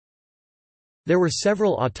There were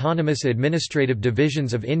several autonomous administrative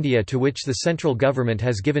divisions of India to which the central government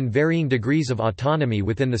has given varying degrees of autonomy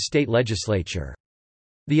within the state legislature.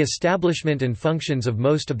 The establishment and functions of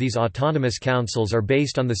most of these autonomous councils are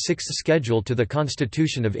based on the Sixth Schedule to the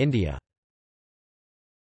Constitution of India.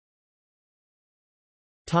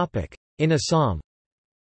 In Assam.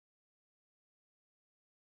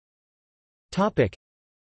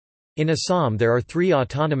 In Assam there are 3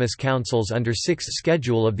 autonomous councils under Sixth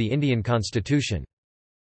Schedule of the Indian Constitution.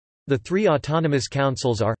 The 3 autonomous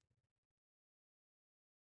councils are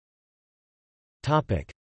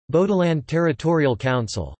Bodoland Territorial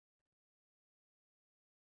Council.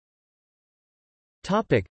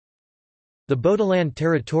 The Bodoland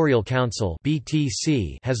Territorial Council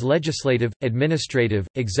 (BTC) has legislative, administrative,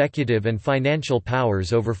 executive and financial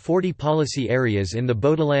powers over 40 policy areas in the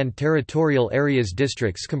Bodoland Territorial Areas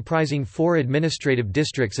districts comprising 4 administrative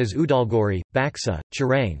districts as Udalguri, Baksa,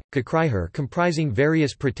 Chirang, Kakraiher comprising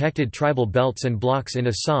various protected tribal belts and blocks in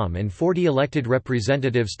Assam and 40 elected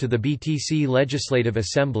representatives to the BTC Legislative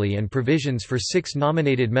Assembly and provisions for 6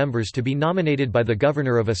 nominated members to be nominated by the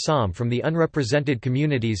Governor of Assam from the unrepresented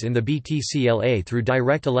communities in the BTC through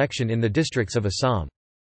direct election in the districts of Assam.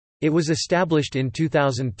 It was established in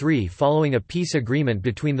 2003 following a peace agreement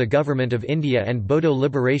between the Government of India and Bodo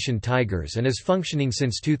Liberation Tigers and is functioning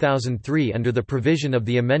since 2003 under the provision of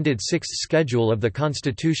the amended Sixth Schedule of the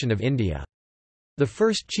Constitution of India. The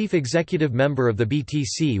first chief executive member of the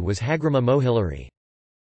BTC was Hagrama Mohilary.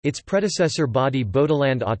 Its predecessor body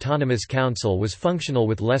Bodoland Autonomous Council was functional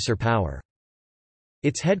with lesser power.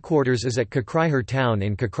 Its headquarters is at Kakraiher town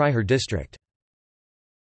in Kakraiher district.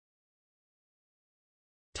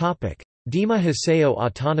 Dima Haseo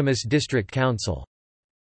Autonomous District Council.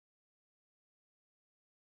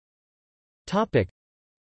 The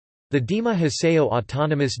Dima Haseo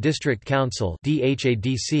Autonomous District Council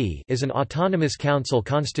is an autonomous council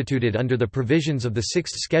constituted under the provisions of the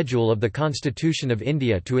Sixth Schedule of the Constitution of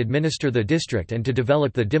India to administer the district and to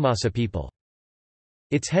develop the Dimasa people.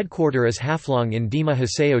 Its headquarter is Haflong in Dima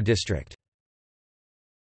Haseo district.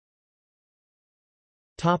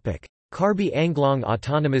 Karbi Anglong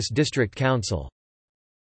Autonomous District Council.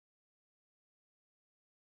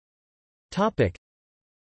 The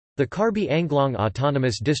Karbi Anglong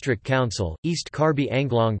Autonomous District Council, East Karbi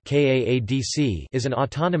Anglong is an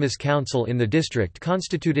autonomous council in the district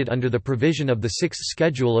constituted under the provision of the Sixth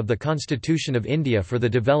Schedule of the Constitution of India for the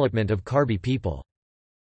development of Karbi people.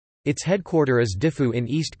 Its headquarter is Diffu in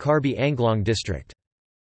East Karbi Anglong district.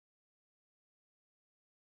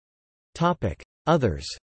 Others.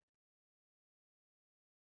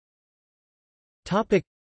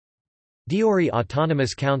 Diori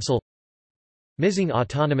Autonomous Council, Mizing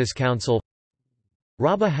Autonomous Council,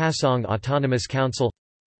 Rabba Hasong Autonomous Council,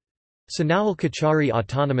 Sanawal Kachari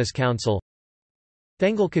Autonomous Council,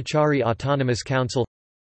 Thengal Kachari Autonomous Council,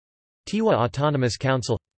 Tiwa Autonomous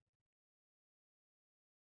Council.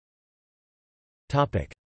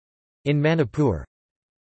 In Manipur.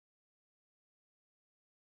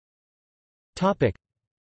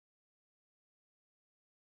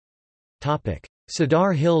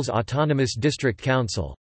 Cedar Hills Autonomous District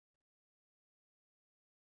Council.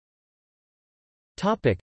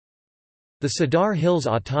 The Cedar Hills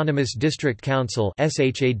Autonomous District Council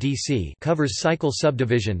covers Saikal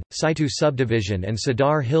Subdivision, Saitu Subdivision and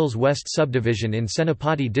Cedar Hills West Subdivision in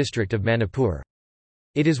Senapati district of Manipur.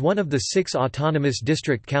 It is one of the 6 autonomous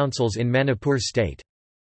district councils in Manipur state.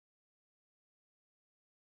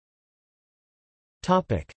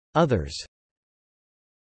 Others.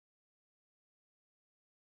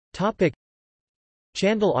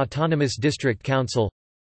 Chandel Autonomous District Council,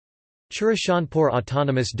 Churachandpur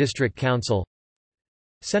Autonomous District Council,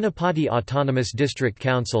 Senapati Autonomous District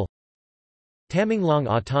Council, Tamenglong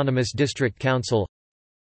Autonomous District Council,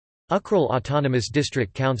 Ukhrul Autonomous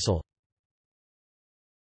District Council.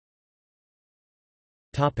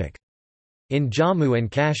 In Jammu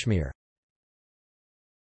and Kashmir.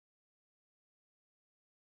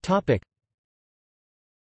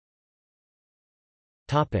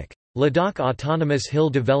 Ladakh Autonomous Hill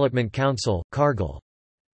Development Council, Kargil.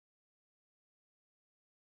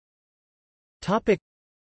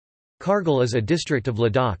 Kargil is a district of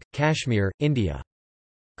Ladakh, Kashmir, India.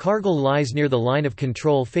 Kargil lies near the line of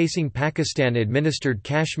control facing Pakistan-administered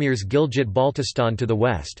Kashmir's Gilgit-Baltistan to the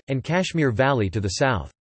west, and Kashmir Valley to the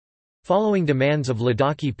south. Following demands of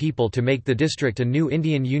Ladakhi people to make the district a new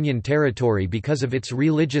Indian Union territory because of its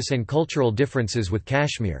religious and cultural differences with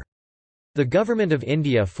Kashmir. The Government of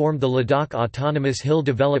India formed the Ladakh Autonomous Hill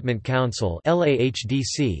Development Council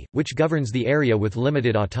 (LAHDC), which governs the area with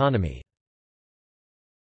limited autonomy.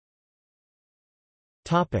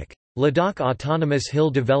 Ladakh Autonomous Hill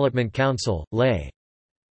Development Council, Leh.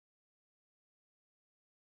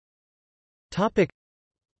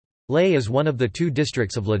 Leh is one of the two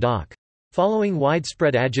districts of Ladakh. Following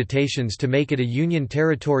widespread agitations to make it a union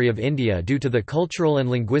territory of India due to the cultural and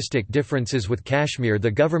linguistic differences with Kashmir, the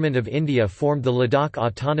Government of India formed the Ladakh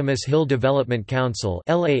Autonomous Hill Development Council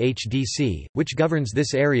 (LAHDC), which governs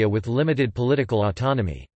this area with limited political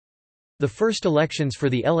autonomy. The first elections for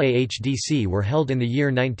the LAHDC were held in the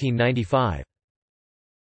year 1995.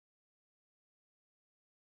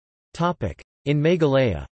 In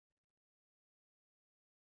Meghalaya.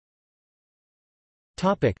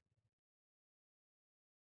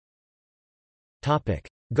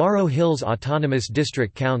 Garo Hills Autonomous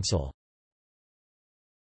District Council.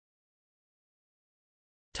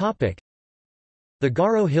 The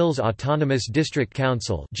Garo Hills Autonomous District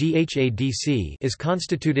Council is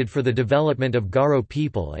constituted for the development of Garo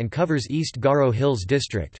people and covers East Garo Hills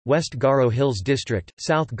District, West Garo Hills District,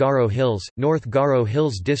 South Garo Hills, North Garo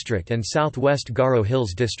Hills District and Southwest Garo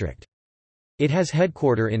Hills District. It has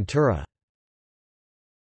headquarters in Tura.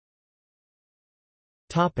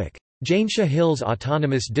 Jaintia Hills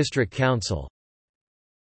Autonomous District Council.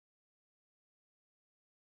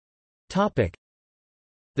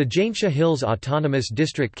 The Jaintia Hills Autonomous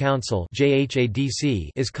District Council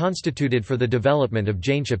is constituted for the development of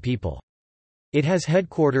Jaintia people. It has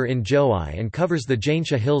headquarters in Jowai and covers the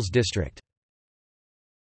Jaintia Hills District.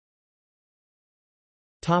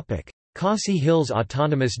 Khasi Hills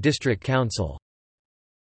Autonomous District Council.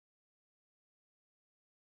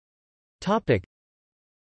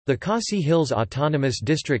 The Khasi Hills Autonomous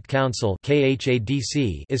District Council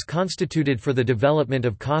is constituted for the development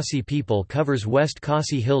of Khasi people, covers West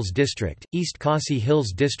Khasi Hills District, East Khasi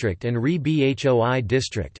Hills District and Re-Bhoi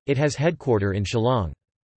District. It has headquarters in Shillong.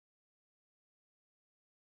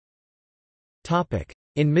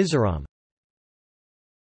 In Mizoram.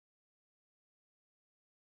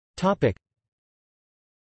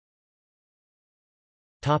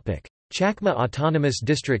 Chakma Autonomous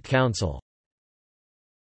District Council.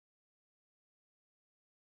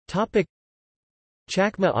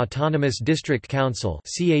 Chakma Autonomous District Council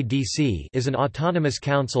is an autonomous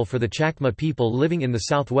council for the Chakma people living in the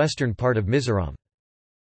southwestern part of Mizoram.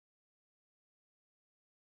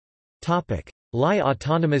 Lai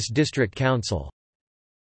Autonomous District Council.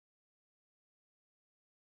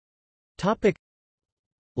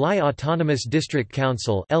 Lai Autonomous District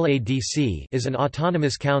Council is an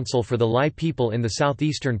autonomous council for the Lai people in the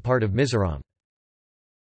southeastern part of Mizoram.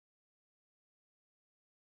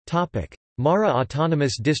 Mara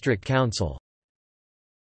Autonomous District Council.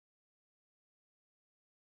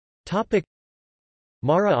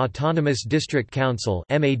 Mara Autonomous District Council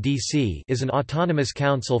is an autonomous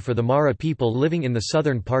council for the Mara people living in the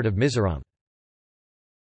southern part of Mizoram.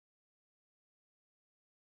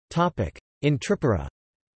 In Tripura.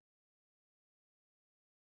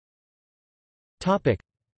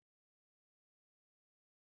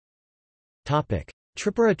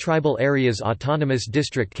 Tripura Tribal Areas Autonomous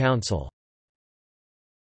District Council.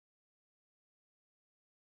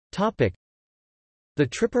 The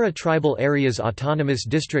Tripura Tribal Areas Autonomous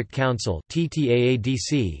District Council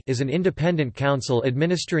is an independent council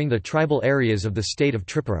administering the tribal areas of the state of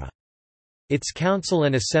Tripura. Its council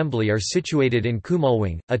and assembly are situated in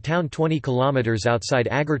Kumalwang, a town 20 km outside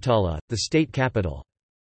Agartala, the state capital.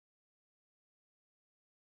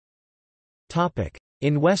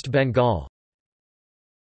 In West Bengal.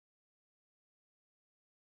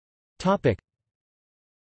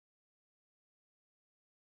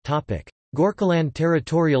 Gorkhaland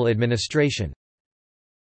Territorial Administration.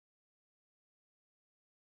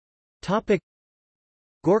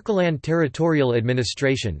 Gorkhaland Territorial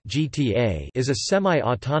Administration is a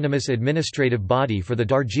semi-autonomous administrative body for the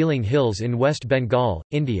Darjeeling Hills in West Bengal,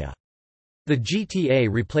 India. The GTA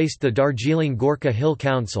replaced the Darjeeling Gorkha Hill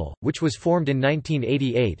Council, which was formed in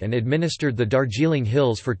 1988 and administered the Darjeeling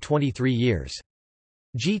Hills for 23 years.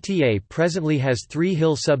 GTA presently has 3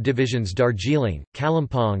 hill subdivisions: Darjeeling,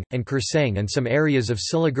 Kalimpong, and Kursang, and some areas of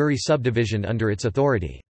Siliguri subdivision under its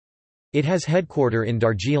authority. It has headquarters in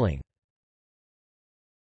Darjeeling.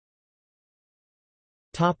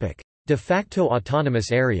 De facto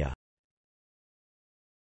autonomous area.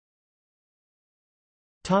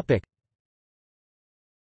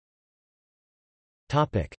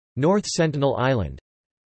 North Sentinel Island.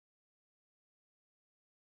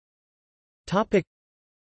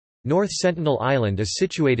 North Sentinel Island is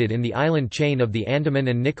situated in the island chain of the Andaman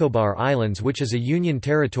and Nicobar Islands, which is a union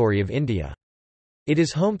territory of India. It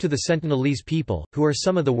is home to the Sentinelese people, who are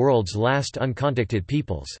some of the world's last uncontacted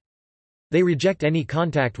peoples. They reject any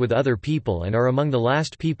contact with other people and are among the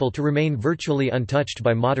last people to remain virtually untouched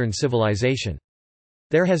by modern civilization.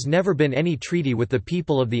 There has never been any treaty with the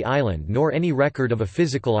people of the island nor any record of a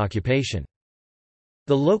physical occupation.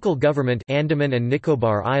 The local government Andaman and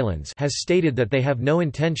Nicobar Islands has stated that they have no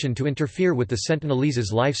intention to interfere with the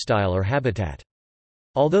Sentinelese's lifestyle or habitat.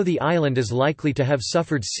 Although the island is likely to have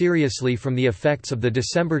suffered seriously from the effects of the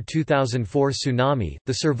December 2004 tsunami,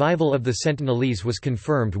 the survival of the Sentinelese was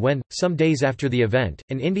confirmed when, some days after the event,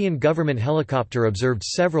 an Indian government helicopter observed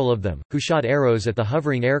several of them, who shot arrows at the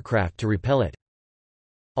hovering aircraft to repel it.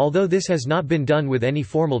 Although this has not been done with any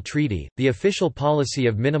formal treaty, the official policy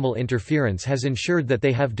of minimal interference has ensured that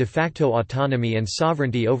they have de facto autonomy and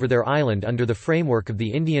sovereignty over their island under the framework of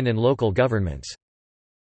the Indian and local governments.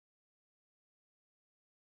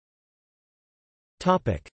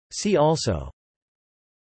 See also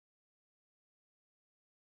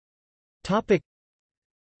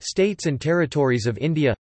States and territories of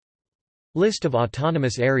India, List of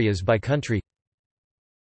autonomous areas by country.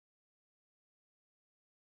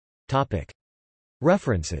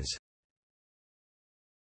 References.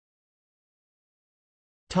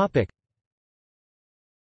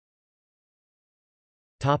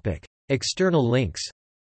 External links.